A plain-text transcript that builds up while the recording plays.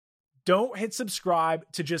don't hit subscribe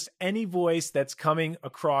to just any voice that's coming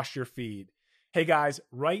across your feed. Hey guys,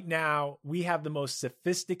 right now we have the most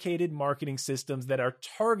sophisticated marketing systems that are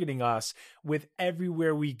targeting us with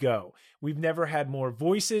everywhere we go. We've never had more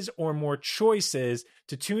voices or more choices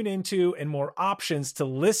to tune into and more options to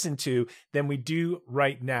listen to than we do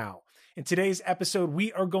right now. In today's episode,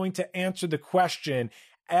 we are going to answer the question,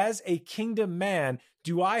 as a kingdom man,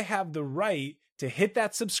 do I have the right to hit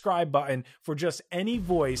that subscribe button for just any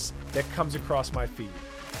voice that comes across my feed?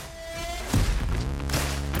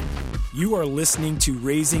 You are listening to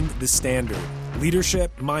Raising the Standard,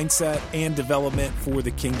 leadership, mindset, and development for the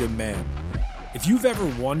kingdom man. If you've ever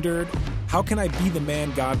wondered, how can I be the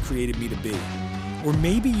man God created me to be? Or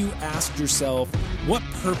maybe you asked yourself, what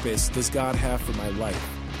purpose does God have for my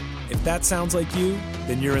life? If that sounds like you,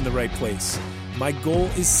 then you're in the right place. My goal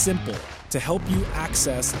is simple, to help you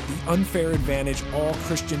access the unfair advantage all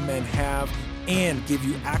Christian men have and give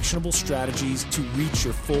you actionable strategies to reach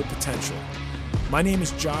your full potential. My name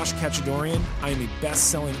is Josh Kachadorian. I am a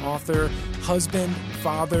best-selling author, husband,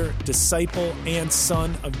 father, disciple, and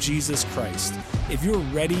son of Jesus Christ. If you're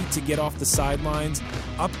ready to get off the sidelines,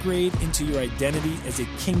 upgrade into your identity as a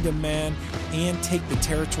kingdom man, and take the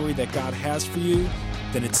territory that God has for you,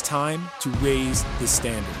 then it's time to raise the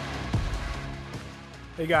standard.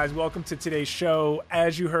 Hey guys, welcome to today's show.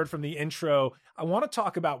 As you heard from the intro, I want to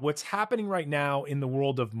talk about what's happening right now in the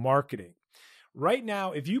world of marketing. Right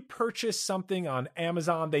now, if you purchase something on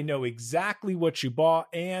Amazon, they know exactly what you bought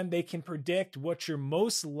and they can predict what you're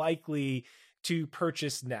most likely to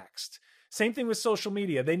purchase next. Same thing with social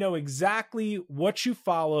media. They know exactly what you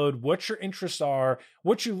followed, what your interests are,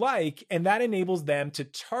 what you like, and that enables them to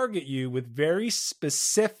target you with very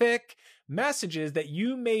specific messages that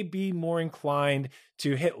you may be more inclined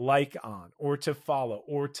to hit like on or to follow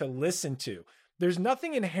or to listen to. There's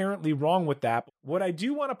nothing inherently wrong with that. What I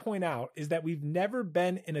do want to point out is that we've never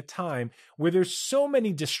been in a time where there's so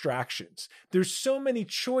many distractions. There's so many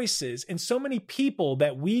choices and so many people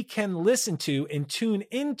that we can listen to and tune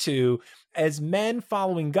into as men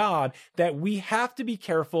following God that we have to be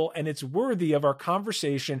careful, and it's worthy of our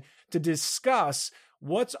conversation to discuss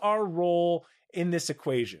what's our role in this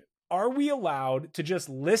equation. Are we allowed to just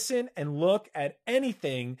listen and look at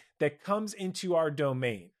anything that comes into our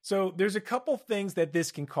domain? So there's a couple things that this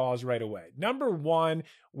can cause right away. Number one,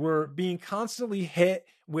 we're being constantly hit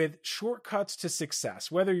with shortcuts to success.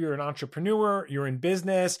 Whether you're an entrepreneur, you're in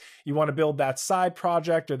business, you want to build that side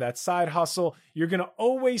project or that side hustle, you're going to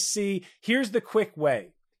always see, here's the quick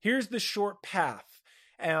way. Here's the short path.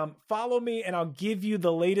 Follow me and I'll give you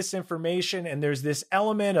the latest information. And there's this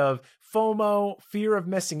element of FOMO, fear of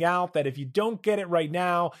missing out, that if you don't get it right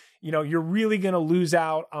now, you're really going to lose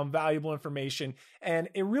out on valuable information. And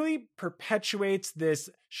it really perpetuates this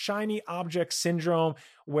shiny object syndrome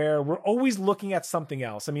where we're always looking at something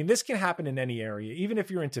else. I mean, this can happen in any area. Even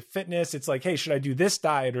if you're into fitness, it's like, hey, should I do this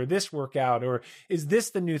diet or this workout? Or is this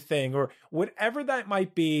the new thing? Or whatever that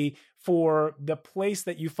might be for the place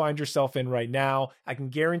that you find yourself in right now. I can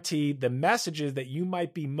guarantee the messages that you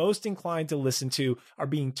might be most inclined to listen to are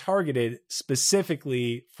being targeted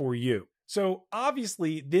specifically for you. So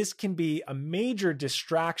obviously, this can be a major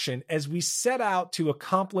distraction as we set out to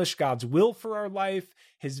accomplish God's will for our life,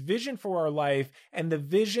 His vision for our life, and the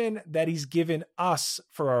vision that He's given us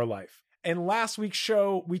for our life. And last week's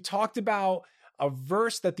show, we talked about a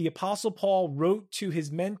verse that the Apostle Paul wrote to his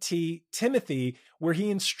mentee, Timothy, where he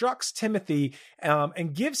instructs Timothy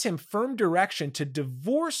and gives him firm direction to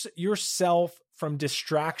divorce yourself from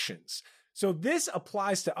distractions. So this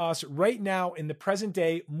applies to us right now in the present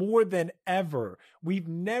day more than ever. We've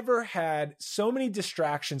never had so many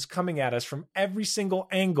distractions coming at us from every single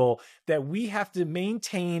angle that we have to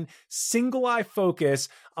maintain single-eye focus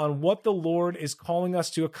on what the Lord is calling us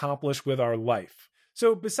to accomplish with our life.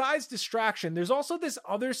 So besides distraction, there's also this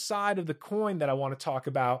other side of the coin that I want to talk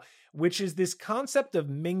about, which is this concept of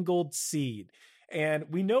mingled seed. And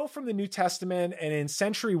we know from the New Testament and in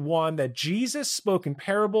century 1 that Jesus spoke in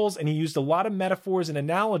parables and he used a lot of metaphors and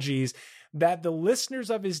analogies that the listeners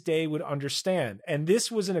of his day would understand. And this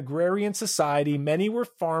was an agrarian society. Many were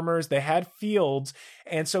farmers. They had fields.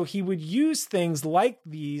 And so he would use things like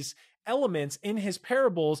these elements in his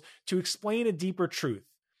parables to explain a deeper truth.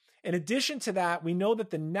 In addition to that, we know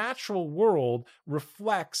that the natural world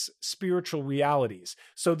reflects spiritual realities.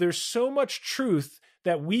 So there's so much truth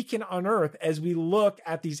that we can unearth as we look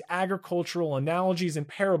at these agricultural analogies and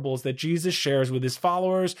parables that Jesus shares with his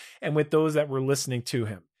followers and with those that were listening to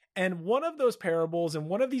him. And one of those parables and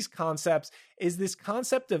one of these concepts is this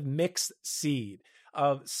concept of mixed seed,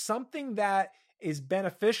 of something that is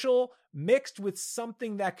beneficial mixed with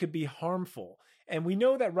something that could be harmful. And we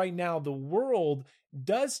know that right now the world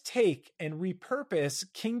does take and repurpose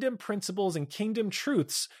kingdom principles and kingdom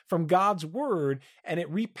truths from God's word, and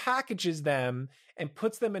it repackages them and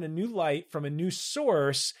puts them in a new light from a new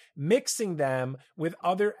source, mixing them with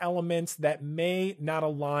other elements that may not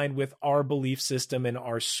align with our belief system and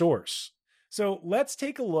our source. So let's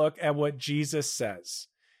take a look at what Jesus says.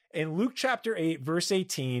 In Luke chapter 8, verse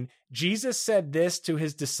 18, Jesus said this to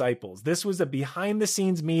his disciples. This was a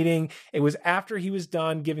behind-the-scenes meeting. It was after he was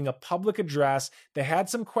done giving a public address. They had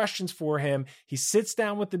some questions for him. He sits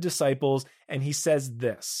down with the disciples and he says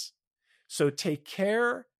this, "So take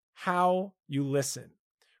care how you listen.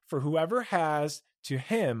 For whoever has, to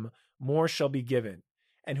him more shall be given.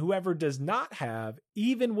 And whoever does not have,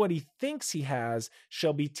 even what he thinks he has,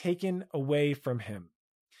 shall be taken away from him."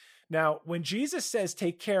 Now, when Jesus says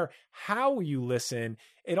take care how you listen,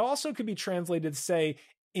 it also could be translated to say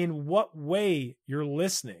in what way you're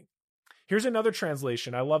listening. Here's another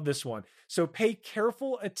translation. I love this one. "So pay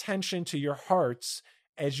careful attention to your hearts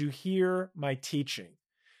as you hear my teaching."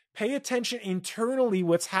 Pay attention internally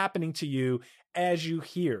what's happening to you as you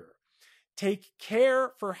hear. Take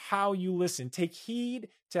care for how you listen. Take heed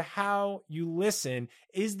to how you listen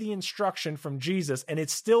is the instruction from Jesus, and it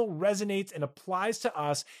still resonates and applies to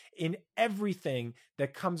us in everything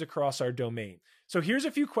that comes across our domain. So here's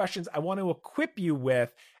a few questions I want to equip you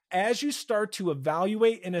with as you start to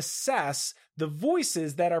evaluate and assess the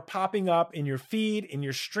voices that are popping up in your feed, in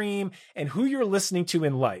your stream, and who you're listening to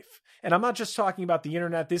in life. And I'm not just talking about the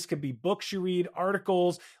internet. This could be books you read,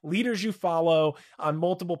 articles, leaders you follow on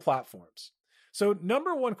multiple platforms. So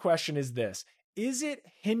number one question is this: is it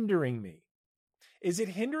hindering me? Is it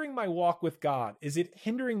hindering my walk with God? Is it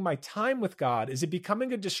hindering my time with God? Is it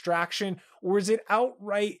becoming a distraction, or is it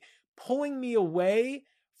outright pulling me away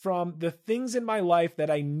from the things in my life that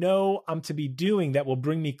I know I'm to be doing that will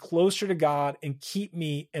bring me closer to God and keep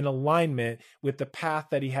me in alignment with the path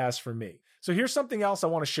that he has for me? So here's something else I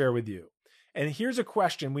want to share with you. And here's a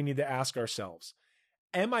question we need to ask ourselves.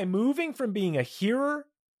 Am I moving from being a hearer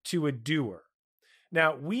to a doer?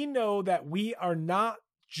 Now, we know that we are not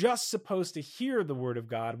just supposed to hear the word of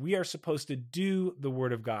God. We are supposed to do the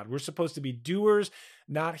word of God. We're supposed to be doers,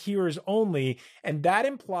 not hearers only. And that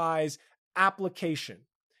implies application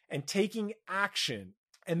and taking action.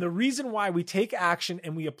 And the reason why we take action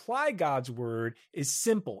and we apply God's word is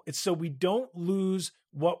simple. It's so we don't lose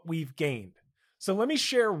what we've gained. So let me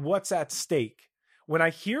share what's at stake. When I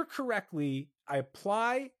hear correctly, I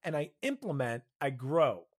apply and I implement, I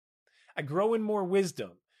grow. I grow in more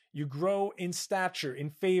wisdom. You grow in stature, in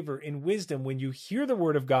favor, in wisdom. When you hear the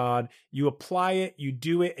word of God, you apply it, you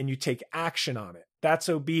do it, and you take action on it. That's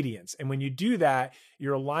obedience. And when you do that,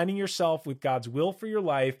 you're aligning yourself with God's will for your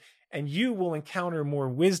life, and you will encounter more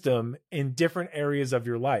wisdom in different areas of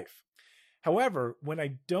your life. However, when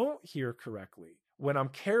I don't hear correctly, when I'm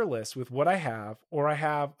careless with what I have, or I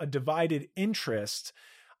have a divided interest,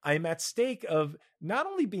 I'm at stake of not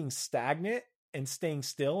only being stagnant and staying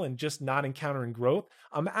still and just not encountering growth,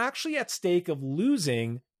 I'm actually at stake of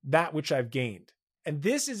losing that which I've gained. And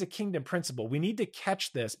this is a kingdom principle. We need to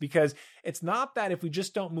catch this, because it's not that if we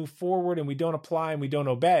just don't move forward and we don't apply and we don't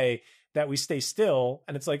obey, that we stay still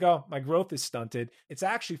and it's like, oh, my growth is stunted. It's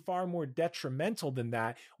actually far more detrimental than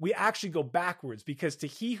that. We actually go backwards, because to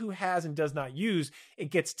he who has and does not use,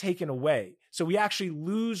 it gets taken away. So we actually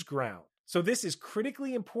lose ground. So this is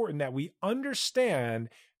critically important that we understand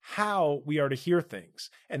how we are to hear things.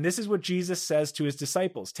 And this is what Jesus says to his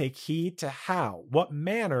disciples. Take heed to how. What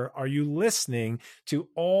manner are you listening to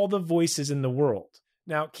all the voices in the world?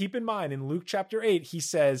 Now, keep in mind, in Luke chapter 8, he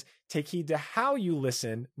says, take heed to how you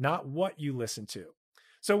listen, not what you listen to.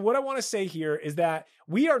 So what I want to say here is that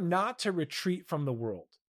we are not to retreat from the world.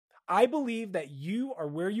 I believe that you are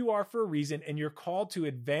where you are for a reason, and you're called to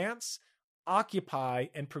advance, occupy,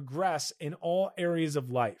 and progress in all areas of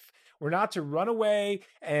life. We're not to run away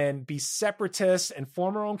and be separatists and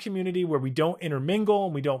form our own community where we don't intermingle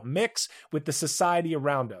and we don't mix with the society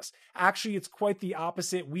around us. Actually, it's quite the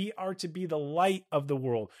opposite. We are to be the light of the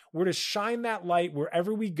world. We're to shine that light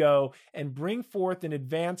wherever we go and bring forth and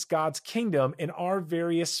advance God's kingdom in our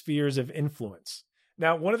various spheres of influence.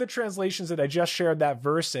 Now, one of the translations that I just shared that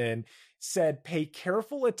verse in said, pay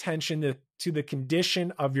careful attention to the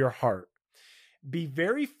condition of your heart. Be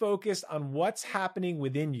very focused on what's happening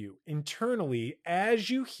within you internally as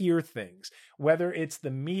you hear things, whether it's the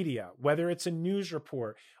media, whether it's a news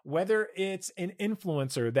report, whether it's an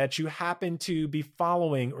influencer that you happen to be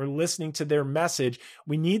following or listening to their message.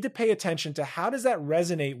 We need to pay attention to how does that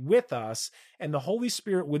resonate with us and the Holy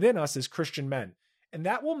Spirit within us as Christian men. And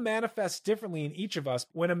that will manifest differently in each of us.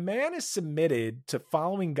 When a man is submitted to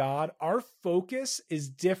following God, our focus is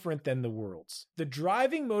different than the world's. The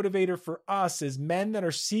driving motivator for us as men that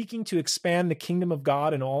are seeking to expand the kingdom of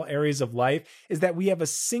God in all areas of life is that we have a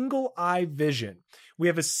single eye vision. We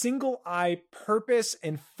have a single eye purpose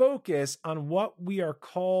and focus on what we are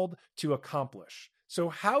called to accomplish. So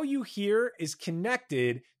how you hear is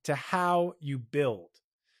connected to how you build.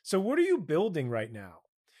 So what are you building right now?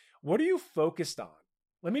 What are you focused on?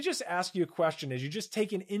 Let me just ask you a question as you just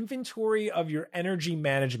take an inventory of your energy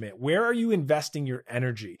management. Where are you investing your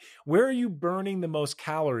energy? Where are you burning the most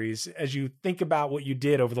calories as you think about what you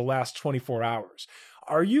did over the last 24 hours?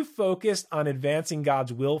 Are you focused on advancing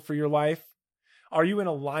God's will for your life? Are you in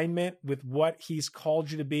alignment with what He's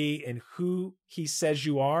called you to be and who He says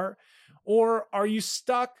you are? Or are you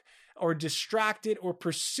stuck or distracted or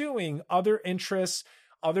pursuing other interests,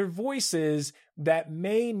 other voices that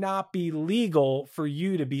may not be legal for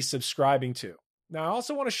you to be subscribing to? Now, I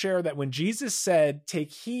also want to share that when Jesus said,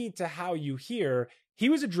 take heed to how you hear, He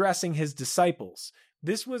was addressing His disciples.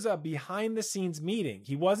 This was a behind the scenes meeting.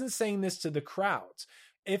 He wasn't saying this to the crowds.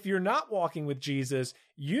 If you're not walking with Jesus,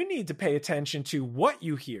 you need to pay attention to what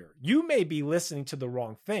you hear. You may be listening to the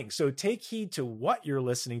wrong thing. So take heed to what you're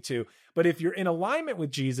listening to. But if you're in alignment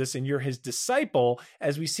with Jesus and you're His disciple,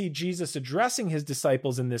 as we see Jesus addressing His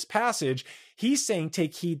disciples in this passage, He's saying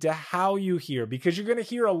take heed to how you hear, because you're going to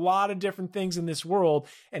hear a lot of different things in this world.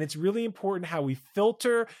 And it's really important how we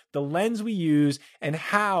filter the lens we use and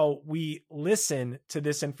how we listen to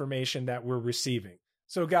this information that we're receiving.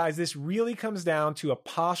 So guys, this really comes down to a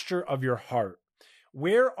posture of your heart.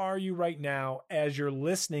 Where are you right now as you're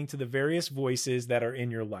listening to the various voices that are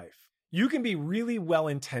in your life? You can be really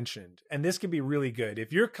well-intentioned, and this can be really good.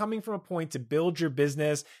 If you're coming from a point to build your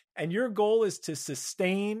business and your goal is to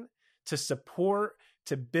sustain, to support,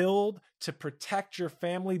 to build, to protect your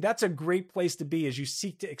family, that's a great place to be as you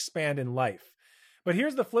seek to expand in life. But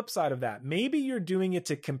here's the flip side of that. Maybe you're doing it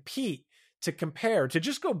to compete, to compare, to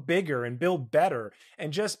just go bigger and build better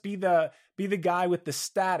and just be the guy with the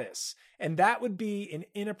status. And that would be an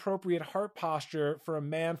inappropriate heart posture for a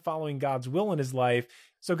man following God's will in his life.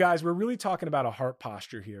 So guys, we're really talking about a heart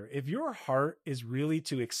posture here. If your heart is really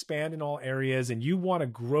to expand in all areas and you want to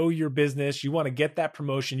grow your business, you want to get that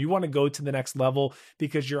promotion, you want to go to the next level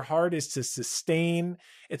because your heart is to sustain,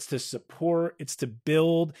 it's to support, it's to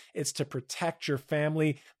build, it's to protect your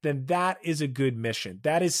family, then that is a good mission.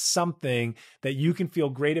 That is something that you can feel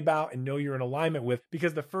great about and know you're in alignment with,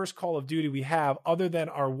 because the first call of duty we have, other than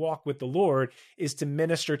our walk with the Lord, is to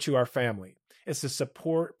minister to our family. It's to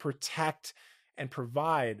support, protect, and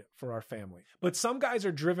provide for our family. But some guys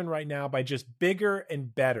are driven right now by just bigger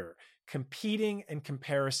and better, competing and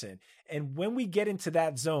comparison. And when we get into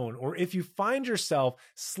that zone, or if you find yourself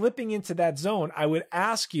slipping into that zone, I would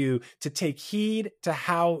ask you to take heed to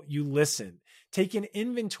how you listen. Take an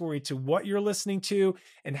inventory to what you're listening to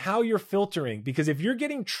and how you're filtering. Because if you're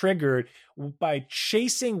getting triggered by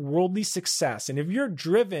chasing worldly success, and if you're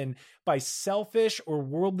driven by selfish or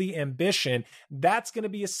worldly ambition, that's going to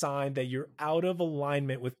be a sign that you're out of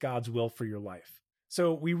alignment with God's will for your life.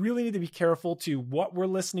 So we really need to be careful to what we're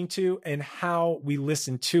listening to and how we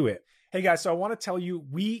listen to it. Hey guys, so I want to tell you,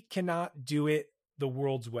 we cannot do it the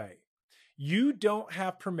world's way. You don't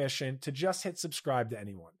have permission to just hit subscribe to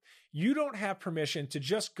anyone. You don't have permission to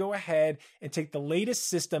just go ahead and take the latest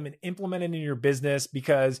system and implement it in your business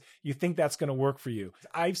because you think that's going to work for you.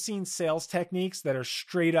 I've seen sales techniques that are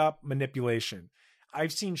straight up manipulation.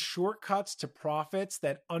 I've seen shortcuts to profits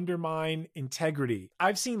that undermine integrity.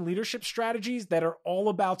 I've seen leadership strategies that are all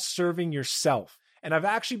about serving yourself. And I've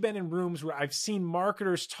actually been in rooms where I've seen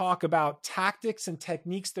marketers talk about tactics and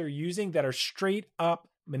techniques they're using that are straight up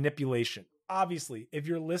manipulation. Obviously, if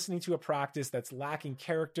you're listening to a practice that's lacking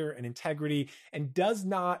character and integrity and does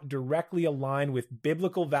not directly align with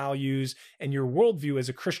biblical values and your worldview as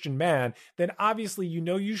a Christian man, then obviously you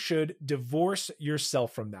know you should divorce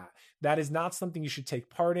yourself from that. That is not something you should take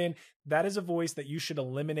part in. That is a voice that you should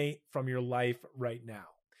eliminate from your life right now.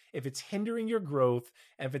 If it's hindering your growth,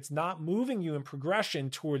 and if it's not moving you in progression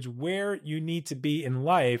towards where you need to be in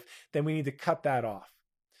life, then we need to cut that off.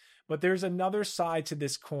 But there's another side to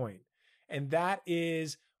this coin. And that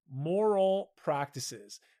is moral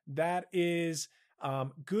practices. That is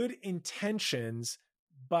good intentions,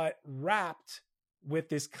 but wrapped with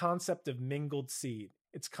this concept of mingled seed.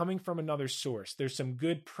 It's coming from another source. There's some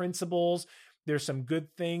good principles. There's some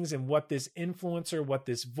good things in what this influencer, what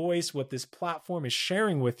this voice, what this platform is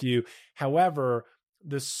sharing with you. However,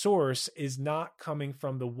 the source is not coming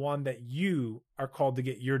from the one that you are called to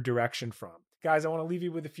get your direction from. Guys, I want to leave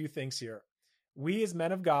you with a few things here. We as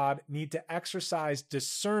men of God need to exercise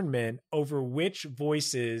discernment over which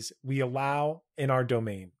voices we allow in our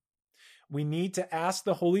domain. We need to ask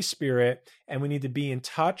the Holy Spirit, and we need to be in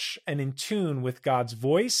touch and in tune with God's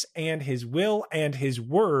voice and his will and his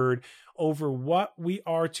word over what we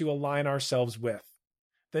are to align ourselves with.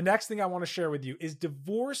 The next thing I want to share with you is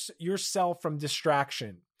divorce yourself from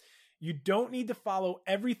distraction. You don't need to follow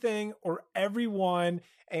everything or everyone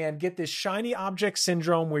and get this shiny object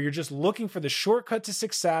syndrome where you're just looking for the shortcut to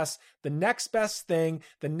success, the next best thing,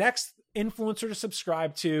 the next influencer to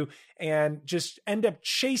subscribe to, and just end up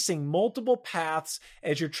chasing multiple paths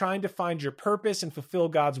as you're trying to find your purpose and fulfill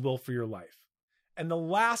God's will for your life. And the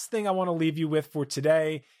last thing I want to leave you with for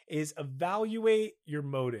today is evaluate your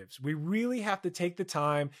motives. We really have to take the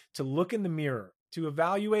time to look in the mirror, to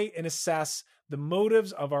evaluate and assess the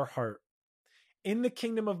motives of our heart. In the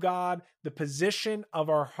kingdom of God, the position of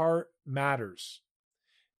our heart matters.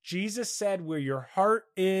 Jesus said, where your heart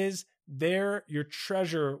is, there your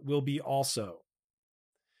treasure will be also.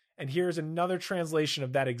 And here's another translation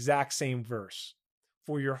of that exact same verse.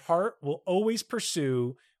 For your heart will always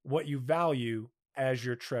pursue what you value as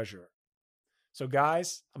your treasure. So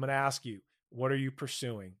guys, I'm going to ask you, what are you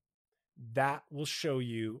pursuing? That will show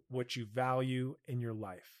you what you value in your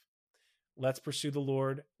life. Let's pursue the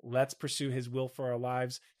Lord. Let's pursue his will for our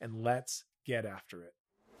lives, and let's get after it.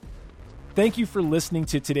 Thank you for listening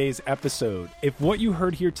to today's episode. If what you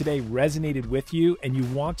heard here today resonated with you and you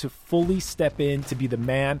want to fully step in to be the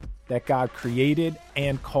man that God created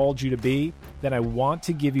and called you to be, then I want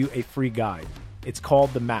to give you a free guide. It's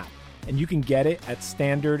called The Map, and you can get it at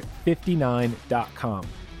standard59.com.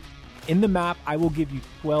 In the map, I will give you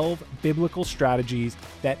 12 biblical strategies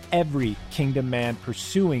that every kingdom man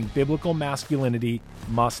pursuing biblical masculinity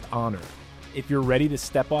must honor. If you're ready to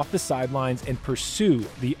step off the sidelines and pursue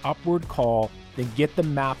the upward call, then get the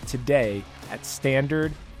map today at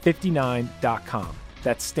standard59.com.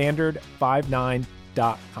 That's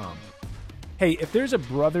standard59.com. Hey, if there's a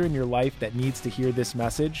brother in your life that needs to hear this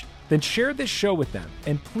message, then share this show with them,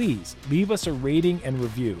 and please leave us a rating and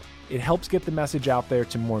review. It helps get the message out there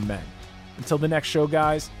to more men. Until the next show,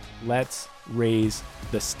 guys, let's raise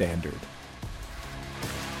the standard.